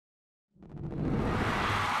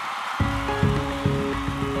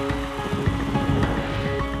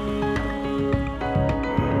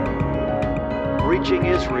reaching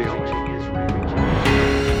Israel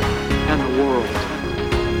and the world.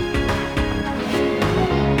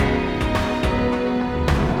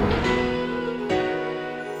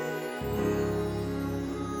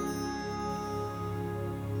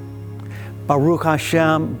 Baruch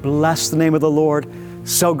Hashem, bless the name of the Lord.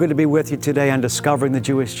 So good to be with you today on Discovering the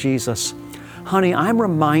Jewish Jesus. Honey, I'm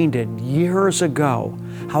reminded years ago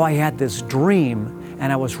how I had this dream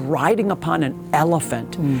and I was riding upon an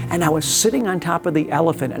elephant and I was sitting on top of the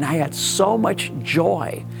elephant and I had so much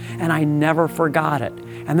joy and I never forgot it.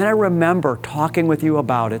 And then I remember talking with you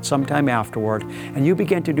about it sometime afterward, and you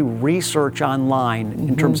began to do research online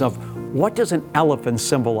in terms of what does an elephant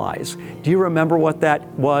symbolize? Do you remember what that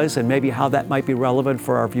was and maybe how that might be relevant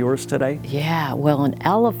for our viewers today? Yeah, well, an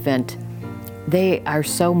elephant, they are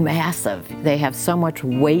so massive. They have so much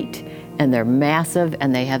weight and they're massive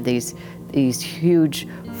and they have these huge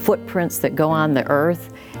footprints that go on the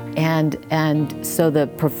earth. And so the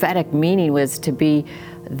prophetic meaning was to be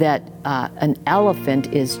that an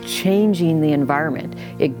elephant is changing the environment.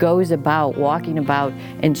 It goes about, walking about,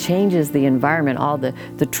 and changes the environment. All the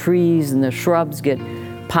trees and the shrubs get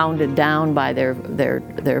pounded down by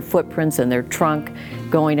their footprints and their trunk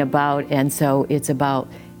going about. And so it's about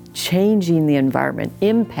changing the environment,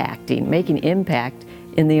 impacting, making impact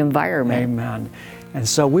in the environment. Amen. And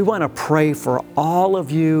so we want to pray for all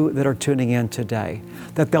of you that are tuning in today,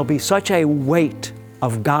 that there'll be such a weight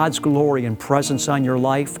of God's glory and presence on your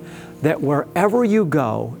life that wherever you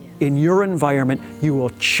go in your environment, you will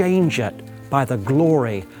change it by the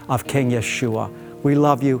glory of King Yeshua. We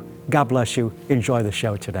love you. God bless you. Enjoy the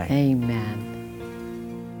show today. Amen.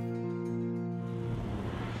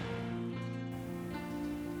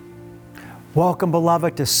 Welcome,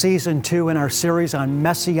 beloved, to Season 2 in our series on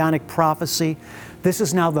Messianic prophecy. This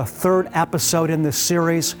is now the third episode in this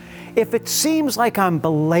series. If it seems like I'm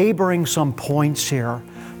belaboring some points here,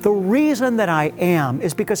 the reason that I am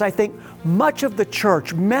is because I think much of the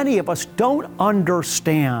church, many of us, don't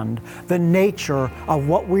understand the nature of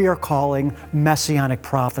what we are calling Messianic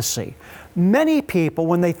prophecy. Many people,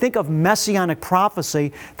 when they think of Messianic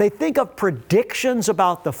prophecy, they think of predictions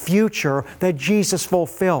about the future that Jesus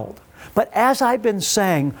fulfilled. But as I've been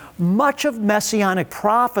saying, much of Messianic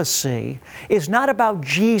prophecy is not about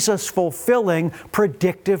Jesus fulfilling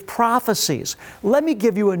predictive prophecies. Let me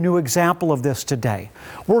give you a new example of this today.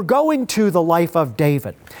 We're going to the life of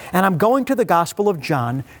David, and I'm going to the Gospel of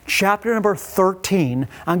John, chapter number 13.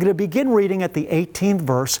 I'm going to begin reading at the 18th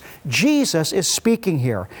verse. Jesus is speaking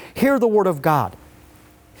here. Hear the word of God.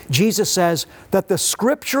 Jesus says, that the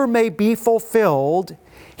scripture may be fulfilled,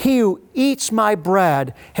 he who eats my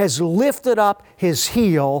bread has lifted up his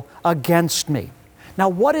heel against me. Now,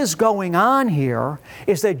 what is going on here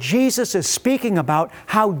is that Jesus is speaking about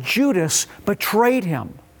how Judas betrayed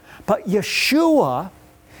him. But Yeshua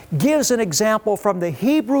gives an example from the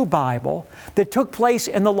Hebrew Bible that took place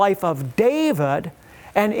in the life of David.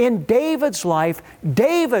 And in David's life,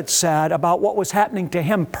 David said about what was happening to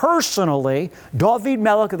him personally, David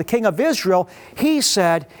Melech, the king of Israel, he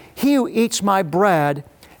said, he who eats my bread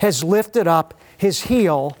has lifted up his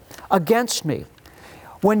heel against me.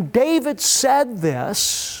 When David said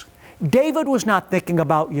this, David was not thinking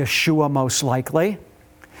about Yeshua most likely.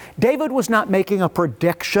 David was not making a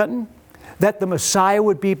prediction that the Messiah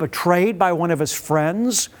would be betrayed by one of his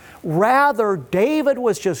friends. Rather, David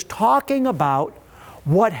was just talking about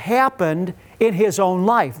what happened in his own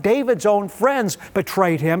life. David's own friends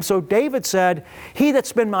betrayed him, so David said, he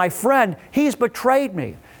that's been my friend, he's betrayed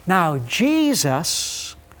me. Now,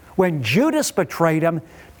 Jesus, when Judas betrayed him,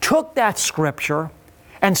 took that scripture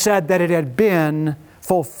and said that it had been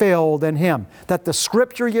fulfilled in him. That the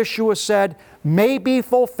scripture, Yeshua said, may be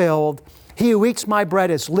fulfilled. He who eats my bread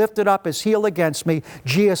has lifted up his heel against me.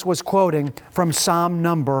 Jesus was quoting from Psalm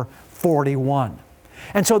number 41.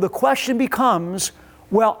 And so the question becomes,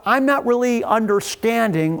 well, I'm not really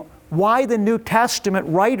understanding why the New Testament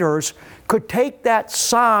writers could take that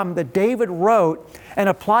psalm that David wrote and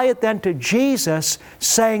apply it then to Jesus,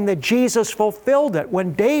 saying that Jesus fulfilled it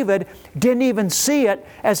when David didn't even see it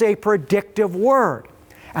as a predictive word.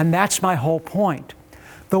 And that's my whole point.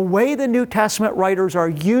 The way the New Testament writers are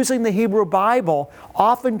using the Hebrew Bible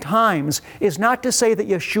oftentimes is not to say that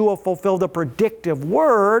Yeshua fulfilled a predictive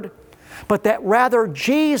word, but that rather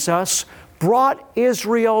Jesus brought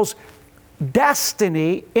Israel's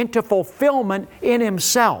destiny into fulfillment in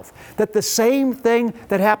Himself. That the same thing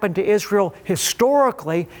that happened to Israel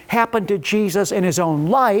historically happened to Jesus in His own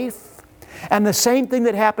life, and the same thing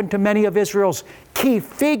that happened to many of Israel's key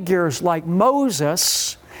figures like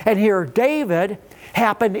Moses and here David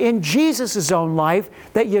happened in Jesus' own life,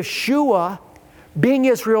 that Yeshua being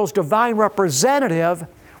Israel's divine representative,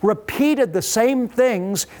 repeated the same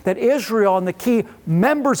things that Israel and the key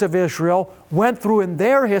members of Israel went through in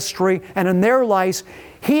their history and in their lives.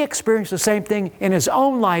 He experienced the same thing in His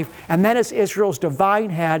own life, and then as Israel's divine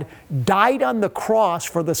head, died on the cross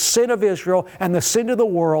for the sin of Israel and the sin of the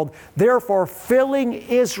world, therefore filling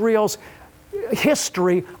Israel's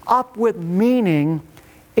history up with meaning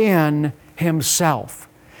in Himself.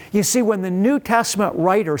 You see, when the New Testament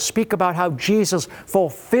writers speak about how Jesus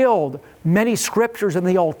fulfilled many scriptures in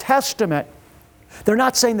the Old Testament, they're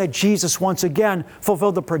not saying that Jesus once again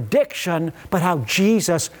fulfilled the prediction, but how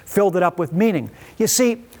Jesus filled it up with meaning. You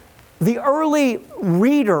see, the early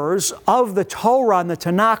readers of the Torah and the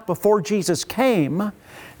Tanakh before Jesus came,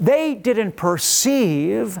 they didn't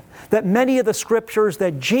perceive that many of the scriptures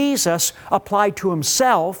that Jesus applied to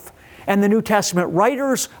Himself and the New Testament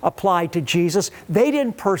writers applied to Jesus, they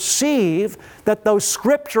didn't perceive that those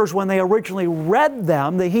scriptures, when they originally read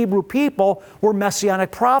them, the Hebrew people, were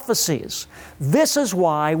messianic prophecies. This is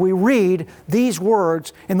why we read these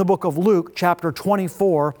words in the book of Luke, chapter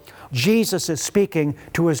 24. Jesus is speaking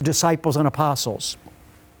to His disciples and apostles.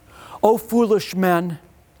 O foolish men,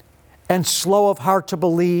 and slow of heart to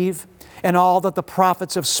believe in all that the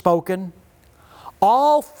prophets have spoken,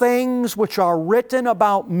 all things which are written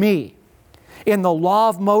about me in the law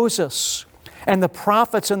of Moses and the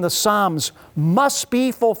prophets and the Psalms must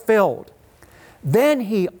be fulfilled. Then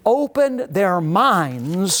He opened their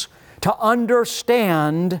minds to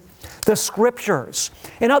understand the Scriptures.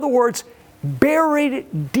 In other words,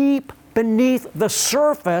 buried deep beneath the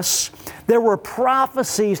surface, there were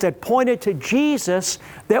prophecies that pointed to Jesus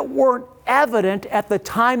that weren't evident at the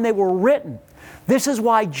time they were written. This is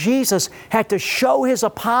why Jesus had to show His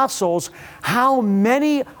apostles how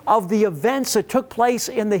many of the events that took place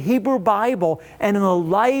in the Hebrew Bible and in the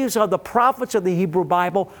lives of the prophets of the Hebrew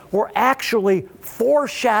Bible were actually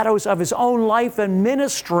foreshadows of His own life and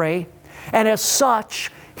ministry, and as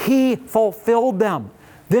such, He fulfilled them.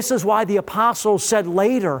 This is why the apostles said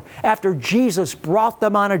later, after Jesus brought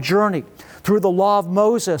them on a journey through the law of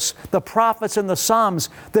Moses, the prophets, and the Psalms,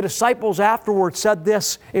 the disciples afterwards said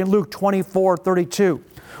this in Luke 24:32.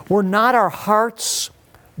 Were not our hearts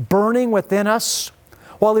burning within us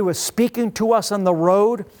while He was speaking to us on the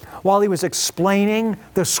road, while He was explaining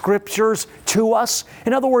the Scriptures to us?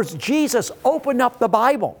 In other words, Jesus opened up the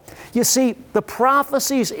Bible. You see, the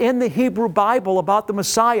prophecies in the Hebrew Bible about the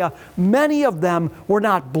Messiah, many of them were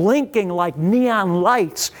not blinking like neon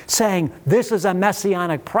lights saying, this is a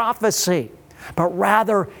messianic prophecy, but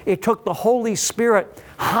rather it took the Holy Spirit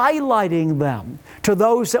highlighting them to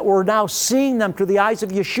those that were now seeing them through the eyes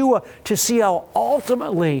of Yeshua to see how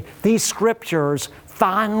ultimately these Scriptures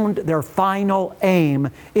found their final aim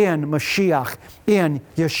in Mashiach, in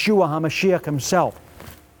Yeshua HaMashiach Himself.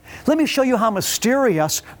 Let me show you how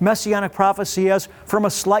mysterious Messianic prophecy is from a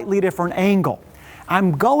slightly different angle.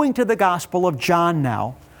 I'm going to the Gospel of John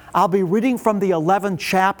now. I'll be reading from the 11th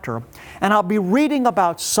chapter, and I'll be reading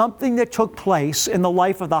about something that took place in the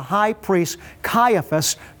life of the high priest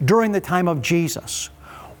Caiaphas during the time of Jesus.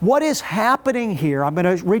 What is happening here, I'm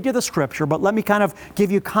going to read you the Scripture, but let me kind of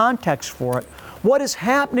give you context for it. What is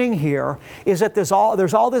happening here is that there's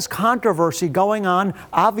all this controversy going on,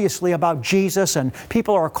 obviously, about Jesus, and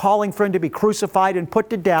people are calling for Him to be crucified and put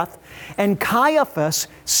to death. And Caiaphas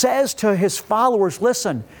says to his followers,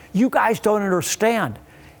 listen, you guys don't understand.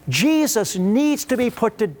 Jesus needs to be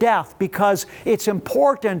put to death because it's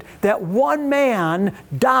important that one man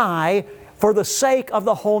die for the sake of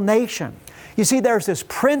the whole nation. You see, there's this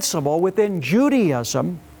principle within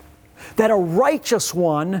Judaism that a righteous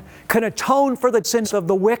one can atone for the sins of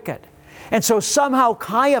the wicked. And so somehow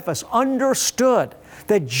Caiaphas understood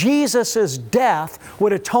that Jesus' death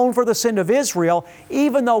would atone for the sin of Israel,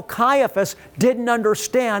 even though Caiaphas didn't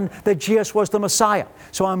understand that Jesus was the Messiah.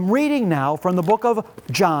 So I'm reading now from the book of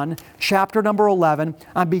John, chapter number 11.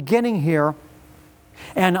 I'm beginning here,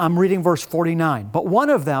 and I'm reading verse 49. But one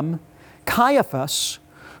of them, Caiaphas,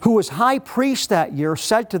 who was high priest that year,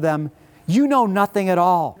 said to them, you know nothing at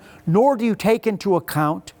all, nor do you take into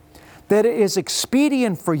account that it is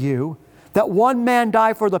expedient for you that one man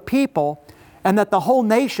die for the people, and that the whole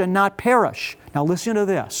nation not perish. Now listen to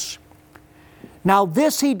this. Now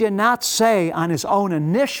this He did not say on His own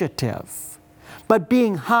initiative, but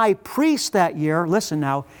being high priest that year, listen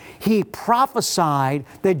now, He prophesied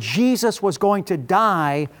that Jesus was going to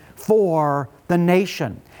die for the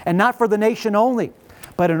nation. And not for the nation only,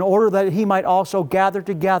 but in order that He might also gather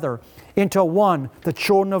together into one the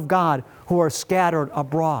children of God who are scattered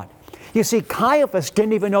abroad. You see, Caiaphas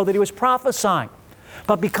didn't even know that he was prophesying.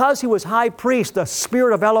 But because he was high priest, the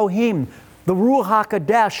Spirit of Elohim The Ruach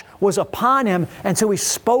HaKodesh was upon him, and so he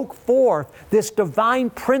spoke forth this divine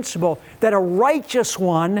principle that a righteous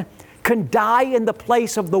one can die in the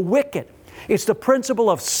place of the wicked. It's the principle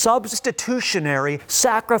of substitutionary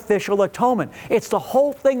sacrificial atonement. It's the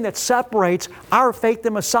whole thing that separates our faith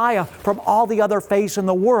in Messiah from all the other faiths in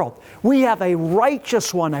the world. We have a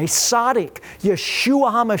righteous one, a Tzaddik, Yeshua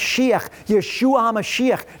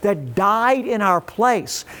HaMashiach, that died in our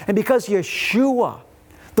place. And because Yeshua,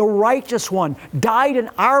 the righteous one, died in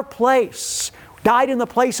our place, died in the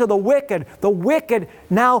place of the wicked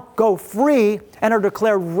now go free and are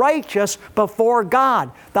declared righteous before God.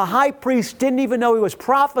 The high priest didn't even know he was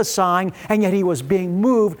prophesying, and yet he was being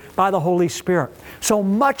moved by the Holy Spirit. So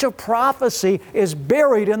much of prophecy is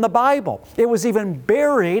buried in the Bible. It was even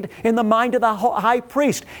buried in the mind of the high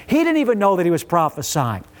priest. He didn't even know that he was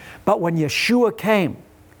prophesying. But when Yeshua came,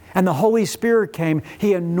 and the Holy Spirit came,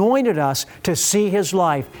 He anointed us to see His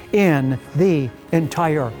life in the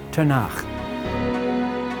entire Tanakh.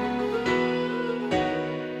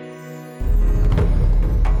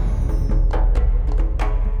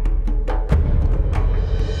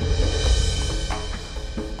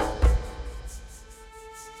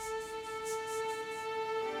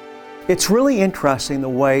 It's really interesting the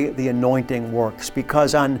way the anointing works,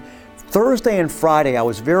 because on Thursday and Friday I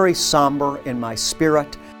was very somber in my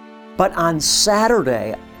spirit, but on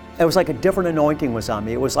Saturday it was like a different anointing was on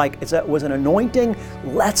me. It was like it was an anointing,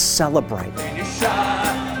 let's celebrate.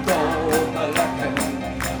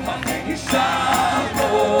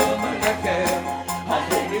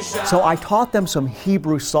 So I taught them some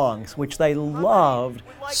Hebrew songs, which they loved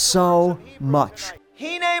so much.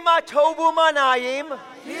 Hine ma tovu manayim,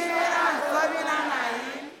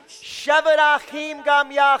 shevet achim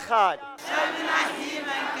gam yachad.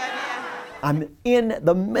 I'm in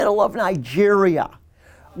the middle of Nigeria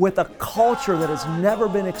with a culture that has never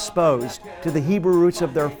been exposed to the Hebrew roots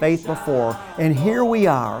of their faith before, and here we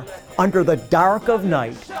are under the dark of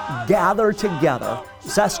night, gathered together,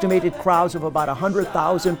 estimated crowds of about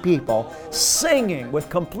 100,000 people, singing with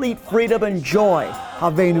complete freedom and joy,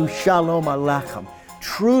 Havenu Shalom Alechem.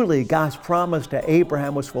 Truly, God's promise to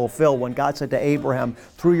Abraham was fulfilled when God said to Abraham,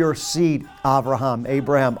 through your seed,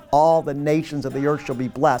 Abraham, all the nations of the earth shall be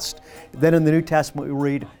blessed. Then in the New Testament we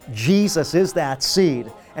read, Jesus is that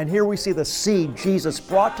seed. And here we see the seed Jesus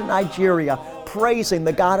brought to Nigeria, praising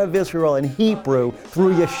the God of Israel in Hebrew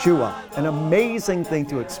through Yeshua. An amazing thing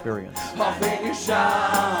to experience.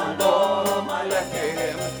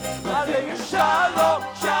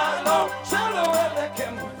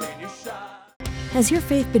 Has your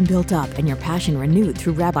faith been built up and your passion renewed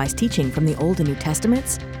through Rabbi's teaching from the Old and New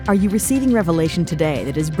Testaments? Are you receiving revelation today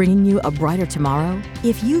that is bringing you a brighter tomorrow?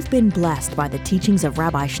 If you've been blessed by the teachings of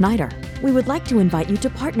Rabbi Schneider, we would like to invite you to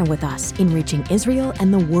partner with us in reaching Israel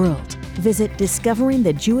and the world. Visit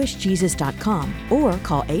discoveringthejewishjesus.com or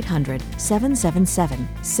call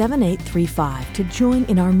 800-777-7835 to join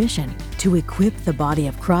in our mission to equip the body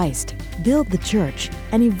of Christ, build the church,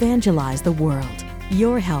 and evangelize the world.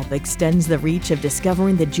 Your help extends the reach of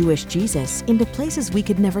discovering the Jewish Jesus into places we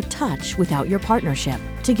could never touch without your partnership.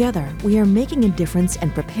 Together, we are making a difference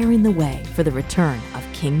and preparing the way for the return of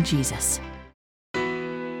King Jesus.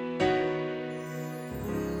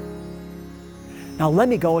 Now let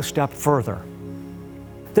me go a step further.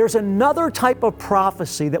 There's another type of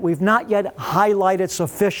prophecy that we've not yet highlighted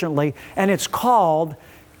sufficiently, and it's called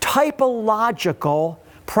typological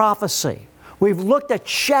prophecy. We've looked at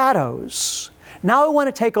shadows. Now I want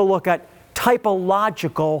to take a look at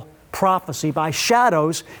typological prophecy. By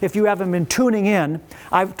shadows, if you haven't been tuning in,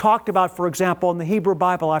 I've talked about, for example, in the Hebrew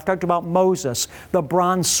Bible, I've talked about Moses, the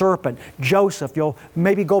bronze serpent, Joseph. You'll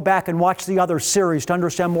maybe go back and watch the other series to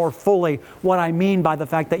understand more fully what I mean by the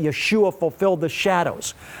fact that Yeshua fulfilled the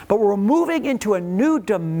shadows. But we're moving into a new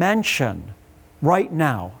dimension right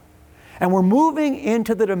now, and we're moving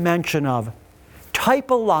into the dimension of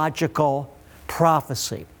typological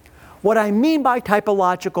prophecy. What I mean by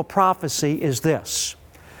typological prophecy is this,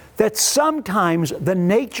 that sometimes the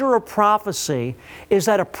nature of prophecy is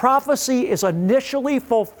that a prophecy is initially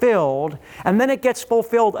fulfilled and then it gets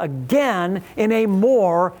fulfilled again in a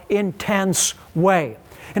more intense way.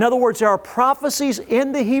 In other words, there are prophecies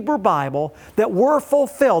in the Hebrew Bible that were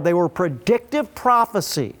fulfilled. They were predictive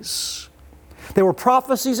prophecies. They were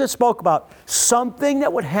prophecies that spoke about something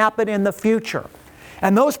that would happen in the future.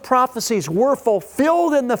 And those prophecies were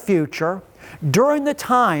fulfilled in the future during the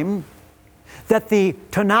time that the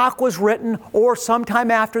Tanakh was written, or sometime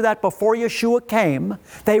after that before Yeshua came.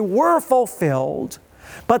 They were fulfilled,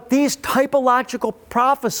 But these typological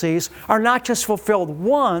prophecies are not just fulfilled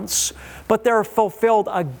once, but they're fulfilled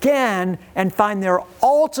again and find their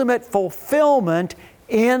ultimate fulfillment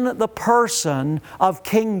in the person of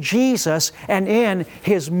King Jesus and in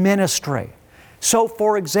His ministry. So,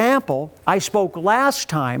 for example, I spoke last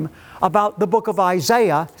time about the book of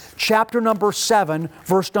Isaiah, chapter number 7,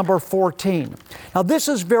 verse number 14. Now, this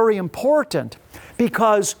is very important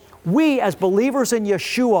because we, as believers in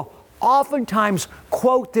Yeshua, oftentimes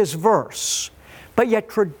quote this verse, but yet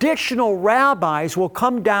traditional rabbis will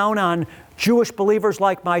come down on Jewish believers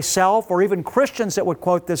like myself, or even Christians that would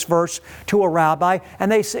quote this verse to a rabbi,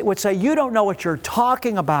 and they would say, "You don't know what you're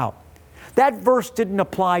talking about. That verse didn't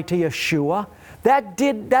apply to Yeshua.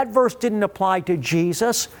 That verse didn't apply to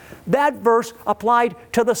Jesus. That verse applied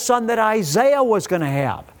to the son that Isaiah was going to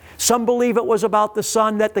have." Some believe it was about the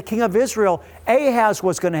son that the king of Israel, Ahaz,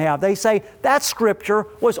 was going to have. They say that scripture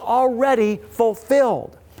was already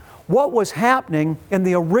fulfilled. What was happening in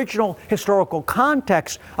the original historical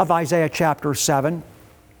context of Isaiah chapter 7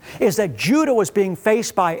 is that Judah was being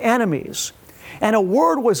faced by enemies, and a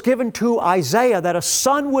word was given to Isaiah that a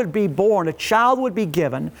son would be born, a child would be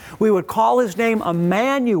given. We would call his name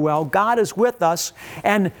Emmanuel, God is with us.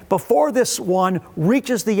 And before this one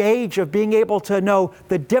reaches the age of being able to know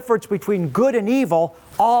the difference between good and evil,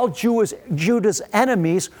 all Judah's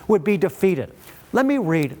enemies would be defeated. Let me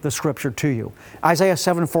read the scripture to you. Isaiah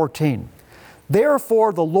 7:14.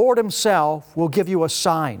 "Therefore the Lord Himself will give you a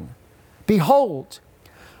sign. Behold,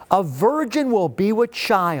 a virgin will be with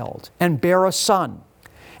child and bear a son,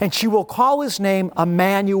 and she will call his name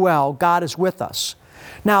Emmanuel, God is with us."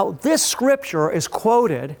 Now, this scripture is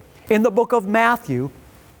quoted in the book of Matthew,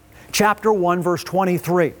 chapter 1, verse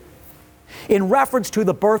 23, in reference to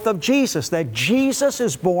the birth of Jesus, that Jesus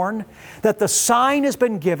is born, that the sign has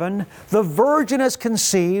been given, the virgin has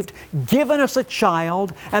conceived, given us a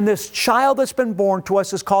child, and this child that's been born to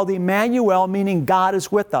us is called Emmanuel, meaning God is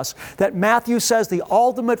with us. That Matthew says the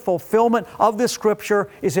ultimate fulfillment of this scripture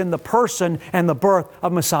is in the person and the birth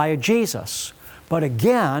of Messiah Jesus. But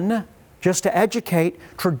again, just to educate,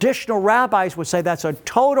 traditional rabbis would say that's a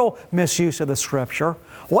total misuse of the scripture.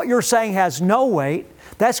 What you're saying has no weight.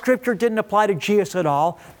 That scripture didn't apply to Jesus at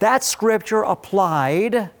all. That scripture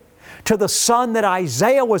applied to the son that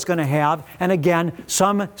Isaiah was going to have. And again,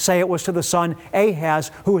 some say it was to the son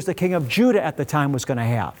Ahaz, who was the king of Judah at the time, was going to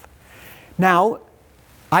have. Now,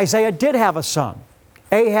 Isaiah did have a son.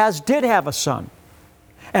 Ahaz did have a son.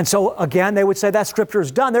 And so again, they would say that scripture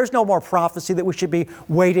is done. There's no more prophecy that we should be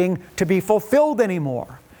waiting to be fulfilled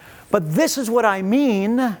anymore. But this is what I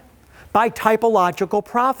mean by typological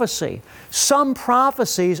prophecy. Some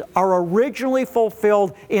prophecies are originally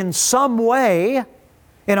fulfilled in some way,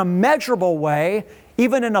 in a measurable way,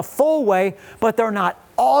 even in a full way, but they're not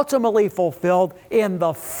ultimately fulfilled in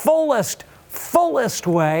the fullest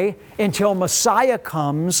way until Messiah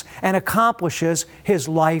comes and accomplishes His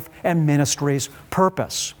life and ministry's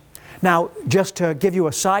purpose. Now, just to give you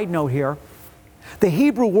a side note here, the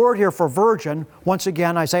Hebrew word here for virgin, once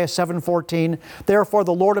again, Isaiah 7:14, "Therefore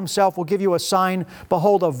the Lord Himself will give you a sign.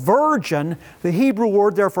 Behold, a virgin." The Hebrew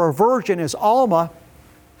word there for a virgin is alma,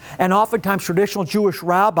 and oftentimes traditional Jewish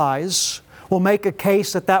rabbis will make a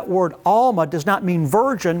case that that word alma does not mean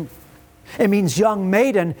virgin. It means young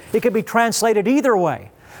maiden. It can be translated either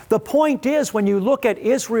way. The point is, when you look at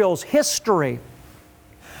Israel's history,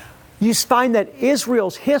 you find that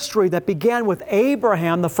Israel's history that began with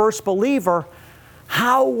Abraham, the first believer,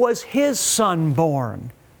 how was his son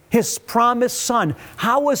born? His promised son.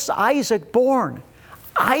 How was Isaac born?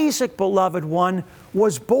 Isaac, beloved one,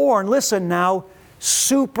 was born, listen now,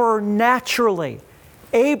 supernaturally.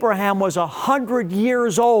 Abraham was 100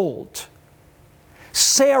 years old.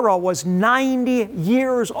 Sarah was 90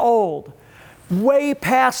 years old, way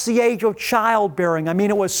past the age of childbearing. I mean,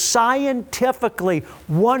 it was scientifically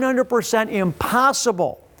 100%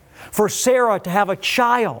 impossible for Sarah to have a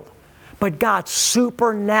child. But God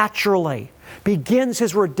supernaturally begins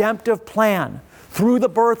His redemptive plan through the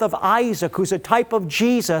birth of Isaac, who's a type of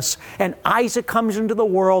Jesus. And Isaac comes into the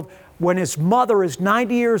world when his mother is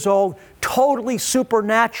 90 years old, totally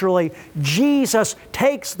supernaturally. Jesus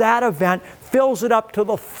takes that event, fills it up to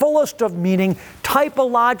the fullest of meaning,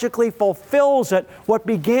 typologically fulfills it. What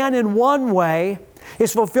began in one way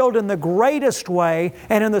is fulfilled in the greatest way.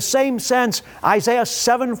 And in the same sense, Isaiah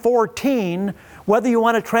 7:14, whether you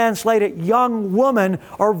want to translate it young woman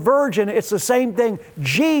or virgin, it's the same thing.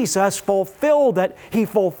 Jesus fulfilled it. He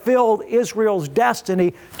fulfilled Israel's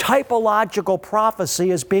destiny. Typological prophecy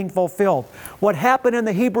is being fulfilled. What happened in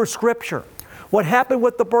the Hebrew Scripture? What happened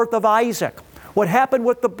with the birth of Isaac? What happened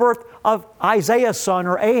with the birth of Isaiah's son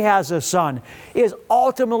or Ahaz's son is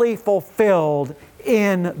ultimately fulfilled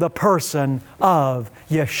in the person of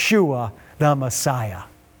Yeshua the Messiah.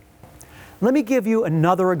 Let me give you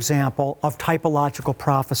another example of typological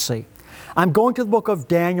prophecy. I'm going to the book of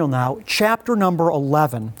Daniel now, chapter number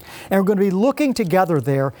 11, and we're going to be looking together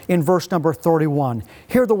there in verse number 31.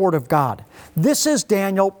 Hear the word of God. This is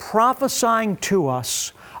Daniel prophesying to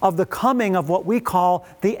us of the coming of what we call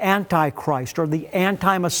the Antichrist or the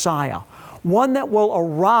anti-Messiah, one that will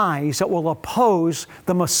arise, that will oppose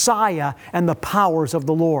the Messiah and the powers of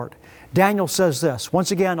the Lord. Daniel says this,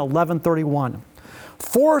 once again, 11:31.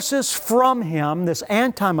 Forces from him, this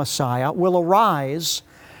anti-Messiah, will arise,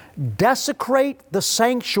 desecrate the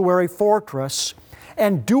sanctuary fortress,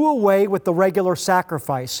 and do away with the regular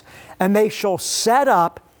sacrifice. And they shall set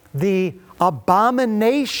up the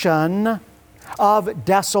abomination of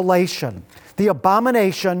desolation. The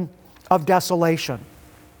abomination of desolation.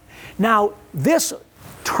 Now, this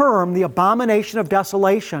term, the abomination of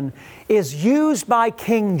desolation, is used by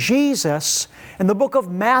King Jesus in the book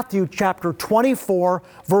of Matthew, chapter 24,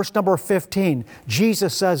 verse number 15.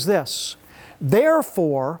 Jesus says this,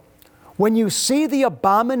 "Therefore, when you see the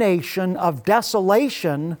abomination of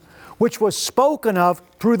desolation, which was spoken of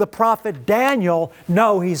through the prophet Daniel,"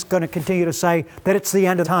 no, he's going to continue to say that it's the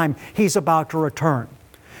end of time. He's about to return.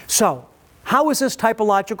 So, how is this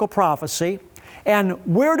typological prophecy? And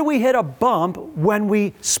where do we hit a bump when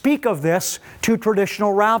we speak of this to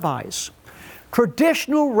traditional rabbis?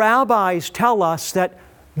 Traditional rabbis tell us that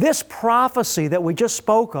this prophecy that we just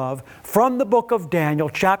spoke of from the book of Daniel,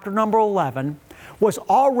 chapter number 11, was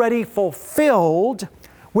already fulfilled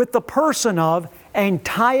with the person of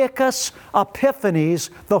Antiochus Epiphanes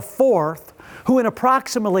IV, who in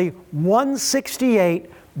approximately 168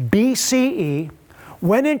 BCE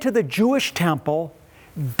went into the Jewish temple,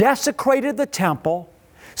 desecrated the temple,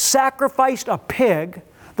 sacrificed a pig,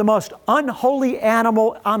 the most unholy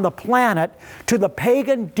animal on the planet, to the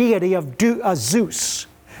pagan deity of Zeus.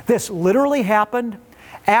 This literally happened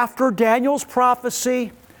after Daniel's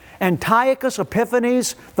prophecy. Antiochus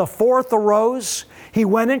Epiphanes IV arose. He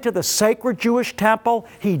went into the sacred Jewish temple.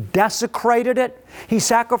 He desecrated it. He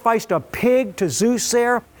sacrificed a pig to Zeus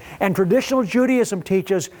there. And traditional Judaism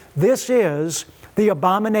teaches this is the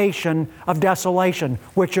abomination of desolation,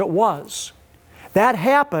 which it was. That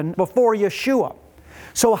happened before Yeshua.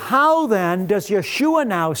 So how then does Yeshua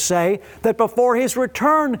now say that before His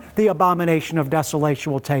return the abomination of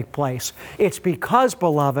desolation will take place? It's because,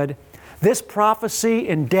 beloved, this prophecy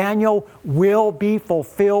in Daniel will be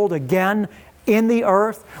fulfilled again in the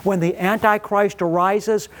earth when the Antichrist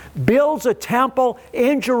arises, builds a temple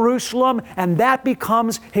in Jerusalem, and that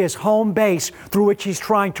becomes his home base through which he's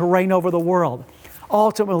trying to reign over the world.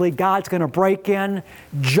 Ultimately, God's going to break in,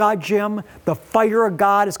 judge him. The fire of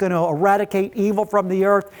God is going to eradicate evil from the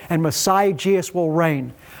earth, and Messiah Jesus will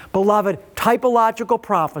reign. Beloved, typological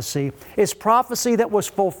prophecy is prophecy that was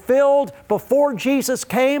fulfilled before Jesus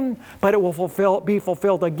came, but it will be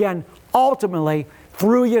fulfilled again, ultimately,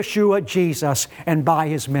 through Yeshua Jesus and by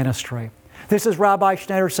His ministry. This is Rabbi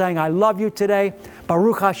Schneider saying, I love you today.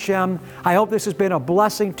 Baruch Hashem. I hope this has been a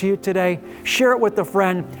blessing to you today. Share it with a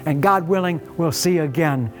friend, and God willing, we'll see you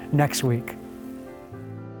again next week.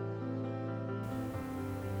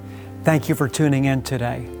 Thank you for tuning in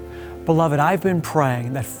today. Beloved, I've been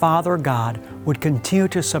praying that Father God would continue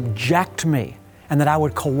to subject me and that I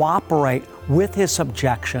would cooperate with His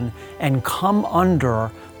subjection and come under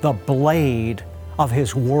the blade of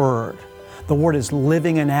His Word. The Word is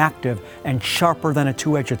living and active and sharper than a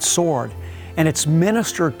two-edged sword, and it's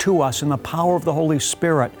ministered to us in the power of the Holy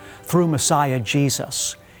Spirit through Messiah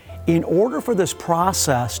Jesus. In order for this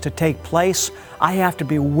process to take place, I have to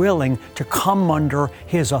be willing to come under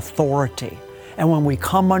His authority. And when we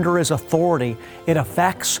come under His authority, it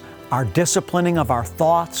affects our disciplining of our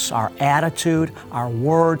thoughts, our attitude, our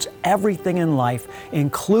words, everything in life,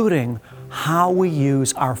 including how we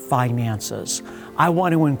use our finances. I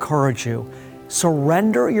want to encourage you,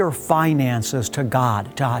 surrender your finances to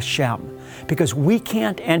God, to Hashem, because we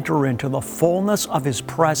can't enter into the fullness of His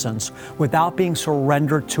presence without being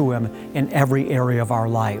surrendered to Him in every area of our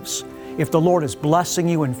lives. If the Lord is blessing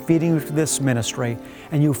you and feeding you through this ministry,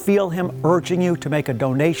 and you feel Him urging you to make a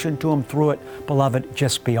donation to Him through it, beloved,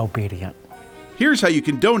 just be obedient. Here's how you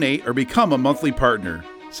can donate or become a monthly partner.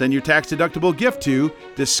 Send your tax-deductible gift to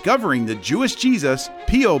Discovering the Jewish Jesus,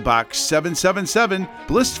 P.O. Box 777,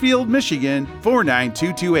 Blissfield, Michigan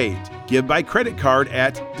 49228. Give by credit card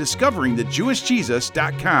at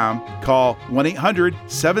discoveringthejewishjesus.com. Call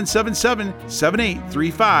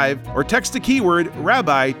 1-800-777-7835 or text the keyword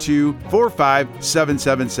Rabbi to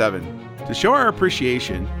 45777. To show our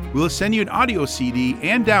appreciation, we will send you an audio CD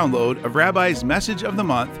and download of Rabbi's Message of the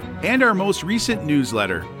Month and our most recent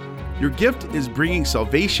newsletter. Your gift is bringing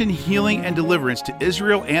salvation, healing, and deliverance to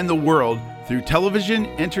Israel and the world through television,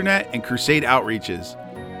 internet, and crusade outreaches.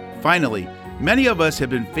 Finally, many of us have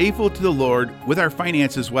been faithful to the Lord with our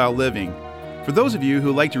finances while living. For those of you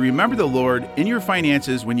who like to remember the Lord in your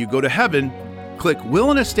finances when you go to heaven, click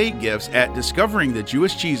Will and Estate Gifts at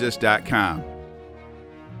discoveringthejewishjesus.com.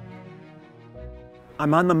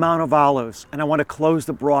 I'm on the Mount of Olives, and I want to close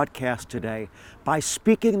the broadcast today by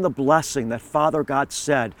speaking the blessing that Father God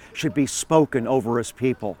said should be spoken over His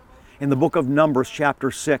people. In the book of Numbers, chapter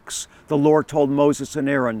 6, the Lord told Moses and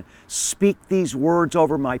Aaron, "Speak these words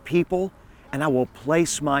over my people, and I will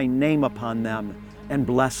place my name upon them and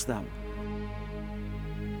bless them."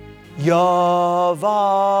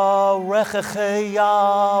 Yavarechecha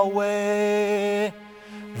Yahweh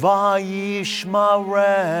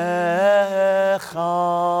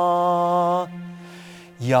vayishmarecha,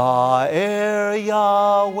 Ya'er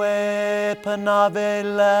Yahweh panav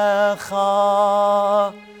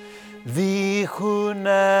elecha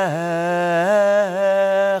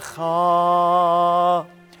vichunecha,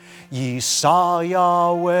 Yisa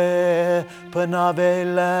Yahweh panav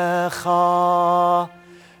elecha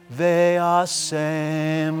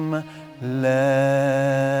ve'asem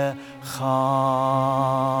lecha.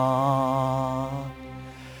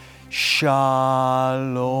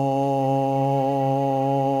 Shalom.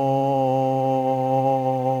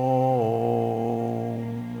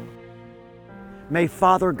 May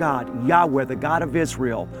Father God, Yahweh, the God of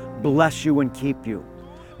Israel, bless you and keep you.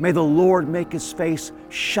 May the Lord make His face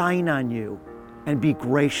shine on you and be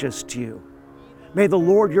gracious to you. May the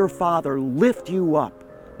Lord your Father lift you up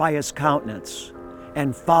by His countenance.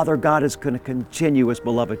 And Father God is going to continue, His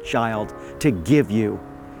beloved child, to give you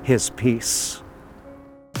His peace.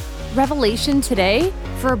 Revelation today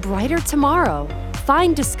for a brighter tomorrow.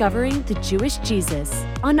 Find Discovering the Jewish Jesus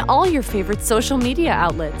on all your favorite social media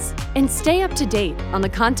outlets and stay up to date on the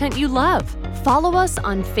content you love. Follow us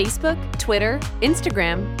on Facebook, Twitter,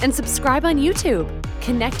 Instagram, and subscribe on YouTube.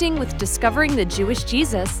 Connecting with Discovering the Jewish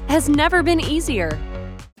Jesus has never been easier.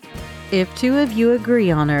 If two of you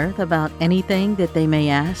agree on earth about anything that they may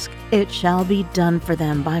ask, it shall be done for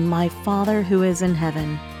them by my Father who is in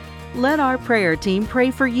heaven. Let our prayer team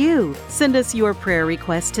pray for you. Send us your prayer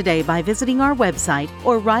request today by visiting our website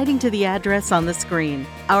or writing to the address on the screen.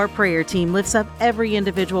 Our prayer team lifts up every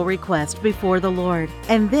individual request before the Lord.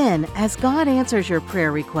 And then, as God answers your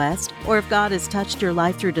prayer request, or if God has touched your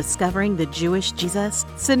life through discovering the Jewish Jesus,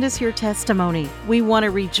 send us your testimony. We want to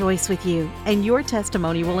rejoice with you, and your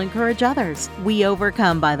testimony will encourage others. We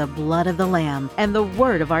overcome by the blood of the Lamb and the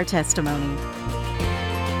word of our testimony.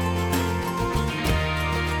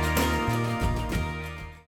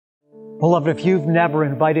 Beloved, if you've never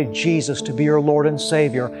invited Jesus to be your Lord and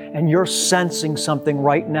Savior, and you're sensing something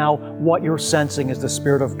right now, what you're sensing is the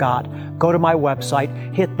Spirit of God. Go to my website,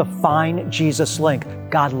 hit the Find Jesus link.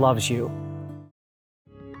 God loves you.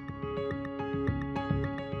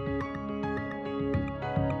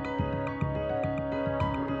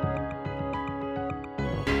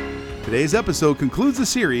 Today's episode concludes the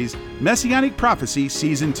series, Messianic Prophecy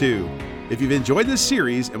Season 2. If you've enjoyed this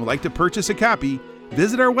series and would like to purchase a copy,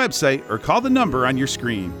 visit our website or call the number on your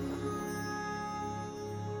screen.